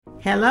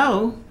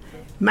Hello,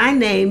 my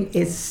name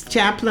is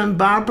Chaplain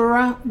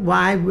Barbara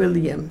Y.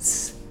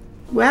 Williams.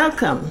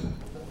 Welcome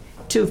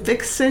to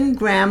Fixin'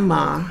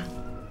 Grandma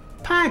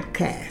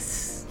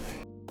podcast.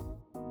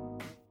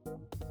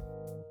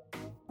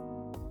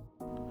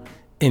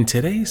 In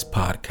today's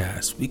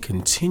podcast, we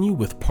continue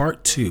with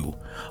part 2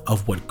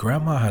 of what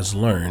Grandma has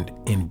learned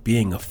in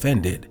being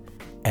offended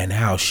and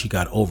how she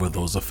got over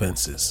those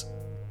offenses.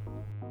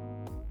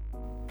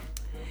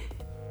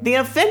 The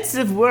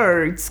offensive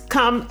words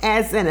come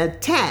as an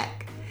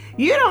attack.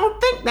 You don't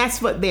think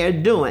that's what they're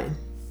doing.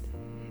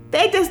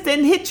 They just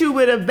didn't hit you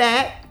with a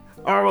bat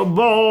or a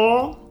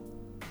ball,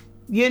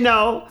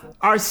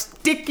 or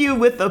stick you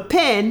with a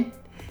pen,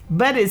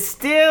 but it's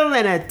still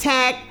an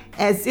attack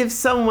as if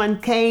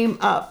someone came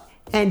up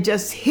and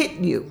just hit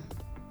you.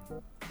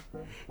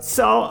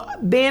 So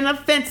being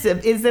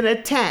offensive is an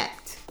attack.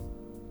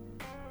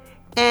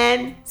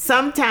 And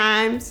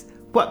sometimes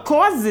what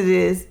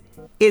causes it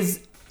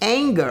is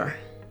anger.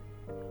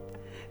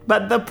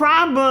 But the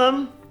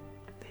problem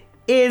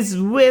is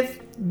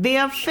with the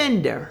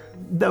offender,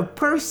 the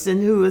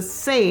person who is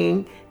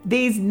saying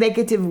these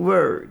negative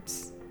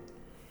words.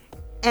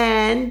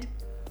 And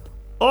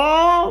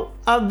all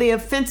of the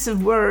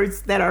offensive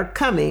words that are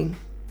coming,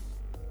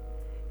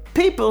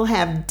 people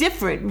have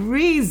different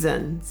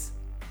reasons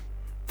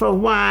for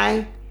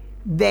why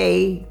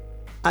they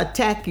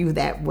attack you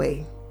that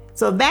way.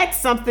 So that's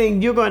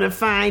something you're going to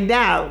find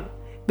out.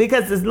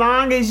 Because as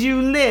long as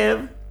you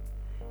live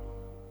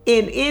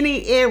in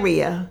any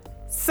area,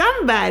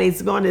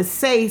 somebody's going to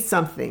say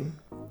something.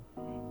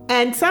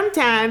 And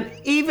sometimes,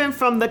 even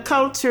from the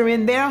culture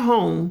in their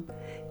home,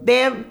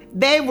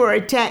 they were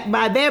attacked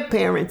by their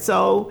parents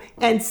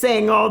and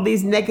saying all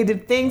these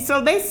negative things.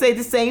 So they say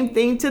the same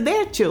thing to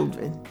their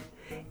children.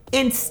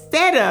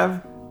 Instead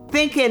of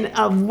thinking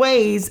of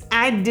ways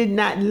I did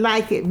not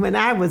like it when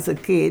I was a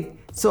kid,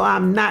 so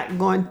I'm not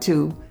going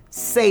to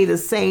say the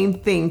same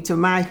thing to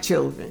my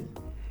children.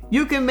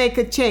 You can make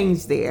a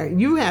change there.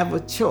 You have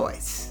a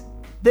choice.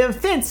 The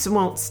offense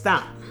won't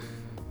stop.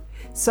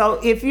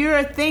 So if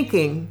you're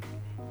thinking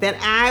that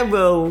I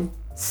will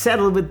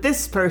settle with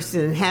this person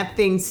and have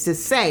things to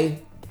say,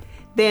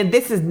 then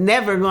this is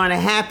never going to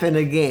happen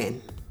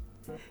again.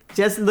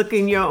 Just look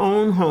in your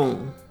own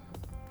home.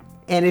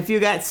 And if you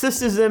got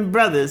sisters and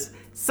brothers,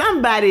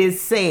 somebody is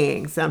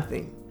saying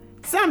something.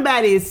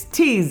 Somebody is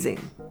teasing.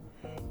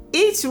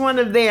 Each one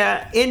of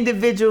their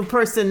individual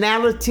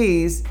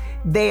personalities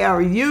they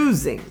are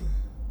using.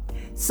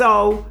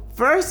 So,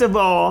 first of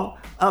all,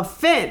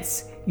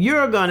 offense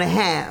you're going to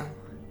have.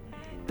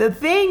 The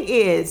thing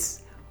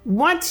is,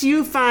 once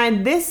you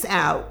find this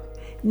out,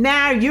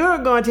 now you're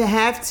going to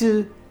have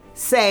to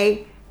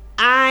say,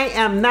 I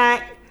am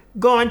not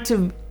going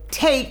to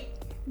take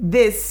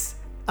this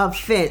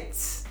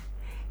offense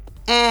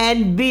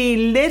and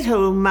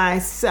belittle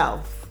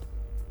myself.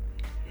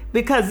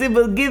 Because it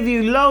will give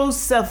you low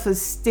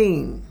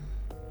self-esteem.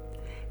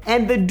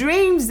 And the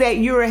dreams that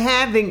you're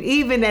having,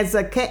 even as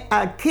a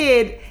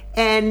kid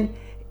and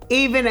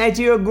even as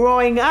you're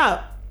growing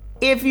up,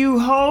 if you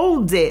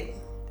hold it,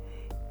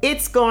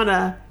 it's going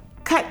to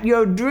cut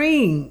your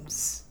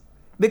dreams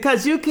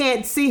because you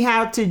can't see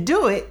how to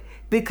do it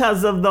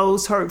because of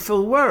those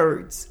hurtful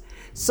words.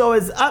 So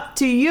it's up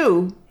to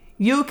you.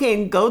 You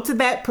can go to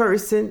that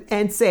person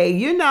and say,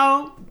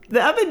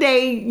 the other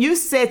day you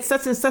said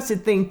such and such a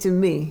thing to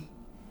me,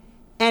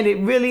 and it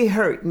really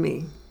hurt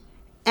me.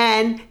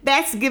 And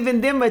that's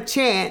giving them a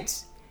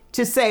chance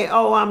to say,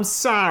 oh, I'm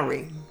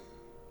sorry.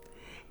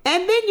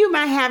 And then you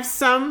might have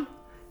some,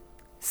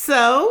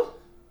 so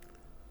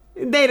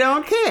they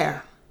don't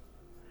care.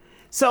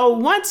 So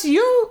once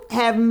you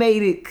have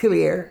made it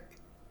clear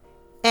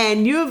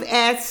and you've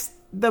asked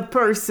the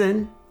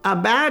person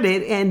about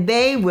it and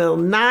they will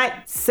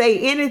not say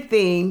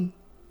anything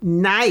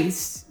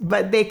nice,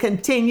 but they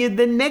continue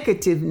the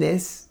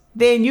negativeness,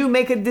 then you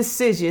make a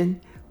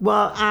decision.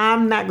 Well,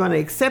 I'm not going to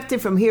accept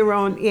it from here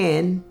on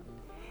in,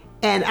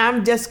 and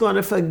I'm just going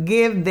to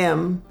forgive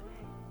them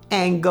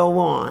and go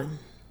on.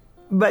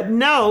 But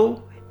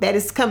know that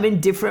it's coming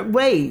different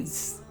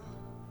ways.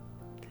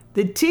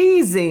 The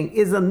teasing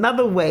is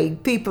another way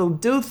people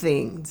do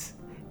things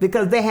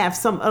because they have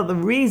some other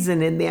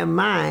reason in their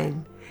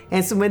mind.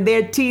 And so when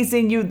they're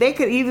teasing you, they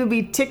could even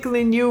be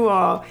tickling you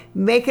or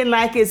making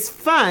like it's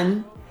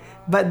fun,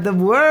 but the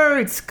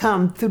words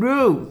come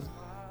through.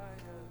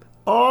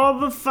 All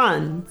the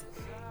fun,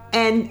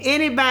 and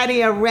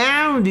anybody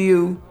around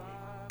you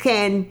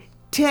can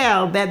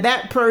tell that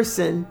that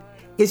person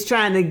is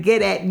trying to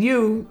get at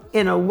you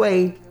in a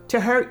way to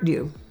hurt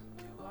you.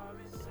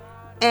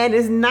 And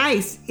it's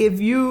nice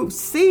if you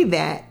see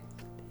that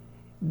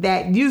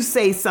you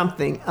say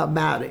something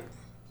about it.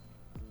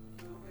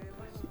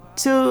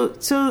 To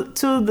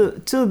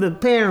the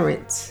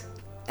parents,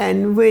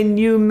 and when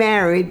you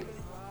married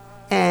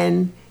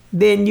and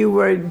then you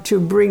were to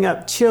bring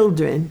up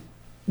children,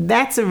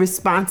 that's a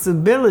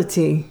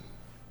responsibility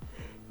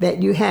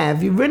that you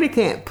have. You really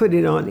can't put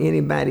it on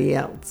anybody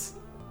else.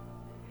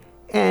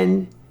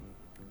 And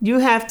you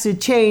have to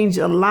change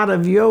a lot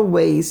of your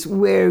ways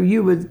where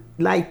you would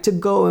like to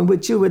go and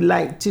what you would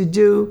like to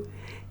do.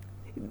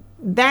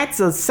 That's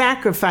a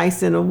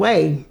sacrifice in a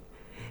way,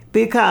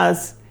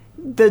 because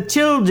the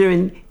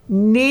children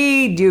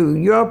need you.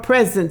 Your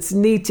presence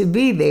need to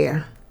be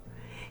there.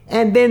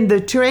 And then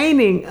the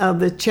training of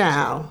the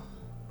child.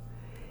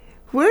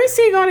 Where is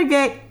he going to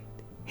get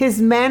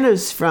his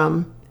manners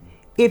from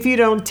if you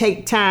don't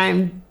take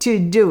time to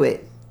do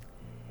it?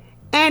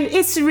 And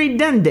it's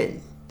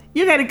redundant.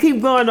 You got to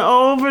keep going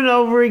over and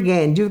over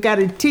again. You've got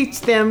to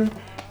teach them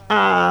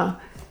how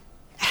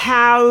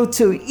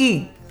to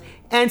eat.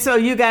 And so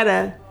you got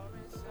to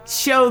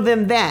show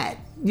them that,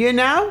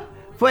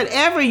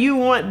 whatever you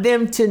want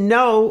them to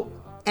know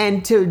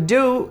and to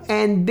do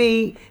and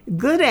be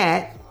good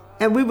at.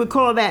 And we would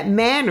call that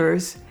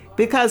manners,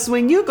 because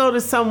when you go to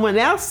someone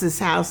else's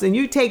house and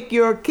you take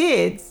your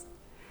kids,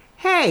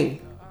 hey,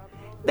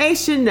 they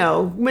should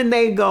know when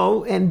they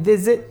go and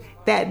visit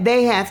that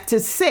they have to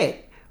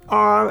sit,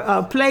 or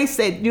a place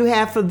that you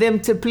have for them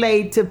to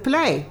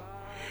play.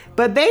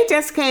 But they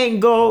just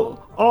can't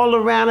go all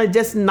around and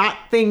just knock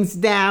things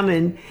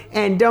down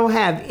and don't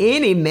have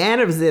any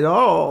manners at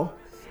all.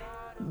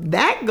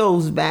 That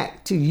goes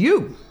back to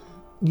you,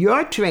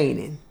 your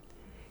training,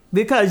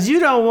 because you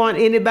don't want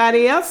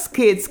anybody else's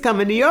kids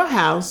coming to your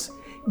house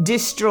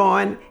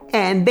destroying,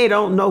 and they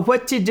don't know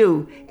what to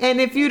do.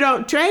 And if you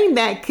don't train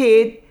that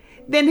kid,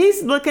 then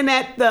he's looking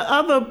at the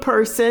other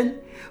person,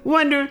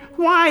 wondering,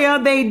 why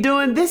are they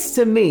doing this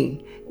to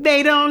me?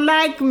 They don't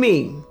like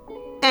me.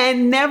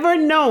 And never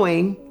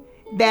knowing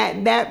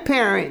that that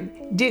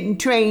parent didn't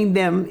train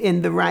them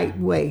in the right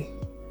way.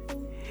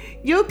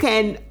 You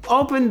can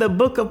open the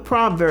book of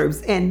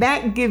Proverbs, and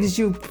that gives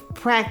you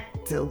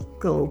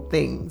practical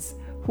things,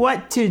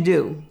 what to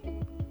do.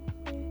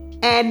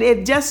 And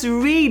if just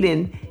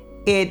reading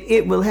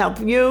it will help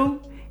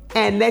you,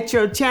 and let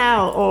your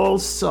child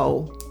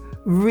also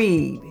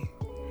read.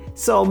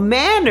 So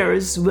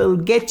manners will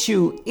get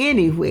you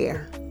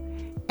anywhere.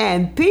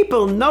 And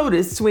people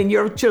notice when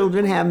your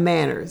children have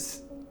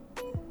manners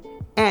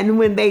and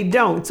when they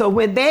don't. So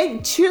when they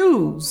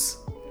choose,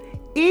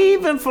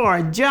 even for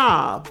a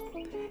job,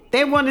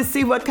 they want to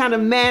see what kind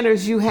of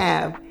manners you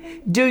have.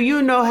 Do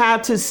you know how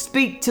to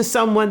speak to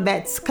someone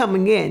that's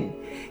coming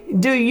in?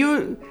 Do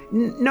you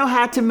know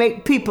how to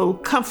make people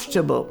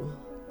comfortable?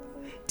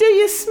 Do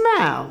you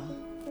smile?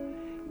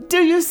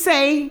 Do you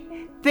say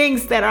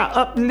things that are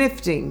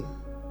uplifting?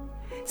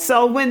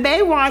 So when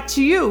they watch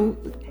you,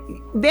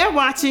 they're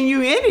watching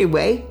you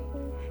anyway.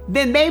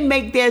 Then they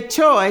make their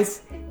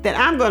choice that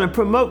I'm going to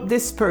promote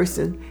this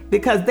person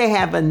because they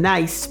have a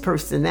nice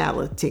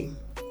personality.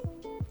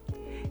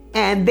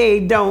 And they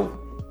don't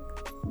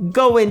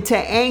go into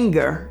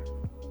anger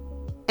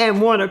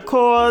and want to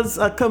cause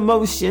a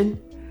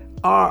commotion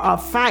or a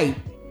fight.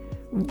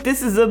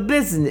 This is a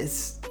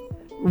business.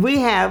 We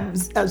have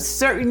a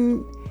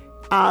certain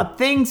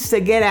things to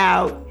get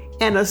out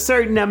and a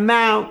certain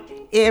amount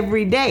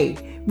every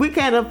day. We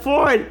can't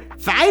afford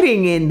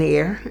fighting in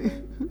there.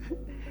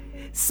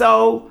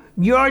 So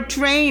your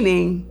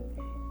training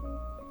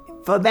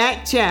for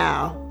that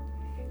child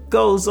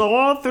goes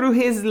all through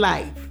his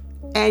life.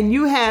 And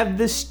you have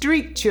the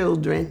street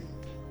children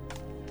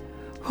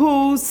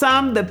who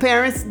the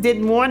parents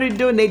didn't want to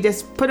do, and they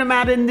just put them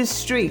out in the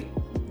street.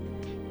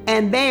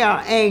 And they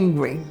are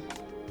angry.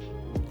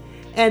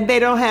 And they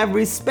don't have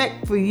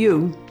respect for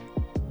you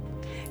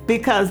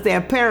because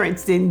their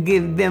parents didn't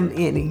give them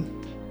any.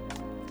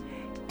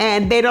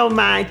 And they don't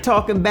mind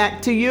talking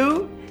back to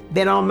you.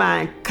 They don't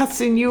mind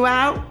cussing you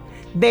out.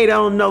 They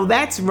don't know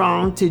that's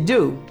wrong to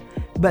do.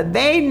 But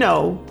they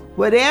know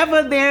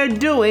whatever they're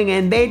doing,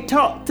 and they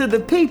talk to the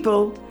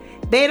people,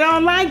 they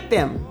don't like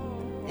them.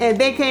 And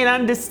they can't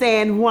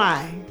understand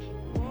why.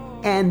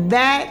 And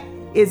that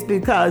is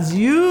because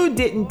you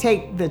didn't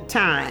take the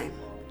time.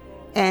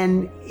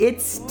 And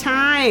it's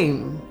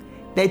time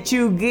that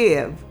you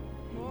give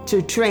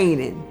to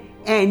training.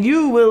 And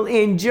you will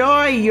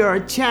enjoy your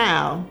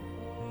child,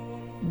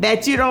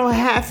 that you don't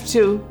have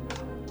to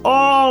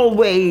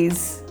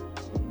always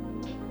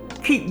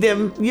keep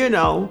them,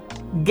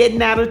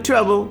 getting out of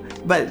trouble,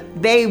 but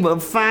they will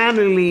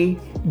finally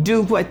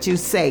do what you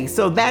say.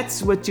 So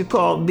that's what you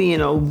call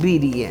being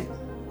obedient.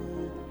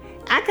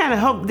 I kind of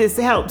hope this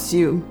helps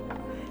you,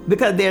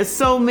 because there's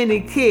so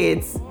many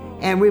kids,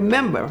 and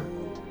remember,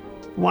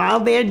 while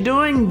they're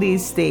doing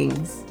these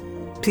things,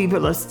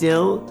 people are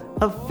still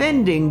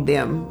offending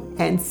them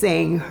and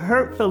saying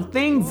hurtful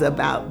things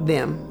about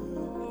them.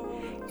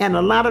 And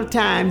a lot of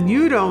times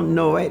you don't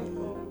know it.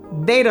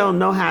 They don't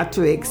know how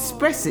to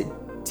express it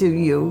to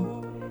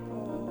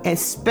you,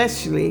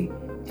 especially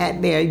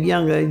at their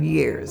younger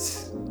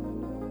years.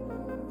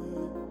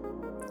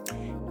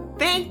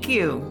 Thank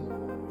you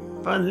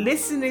for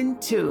listening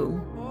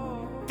to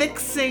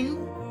Fixing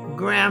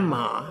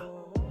Grandma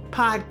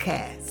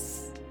podcast.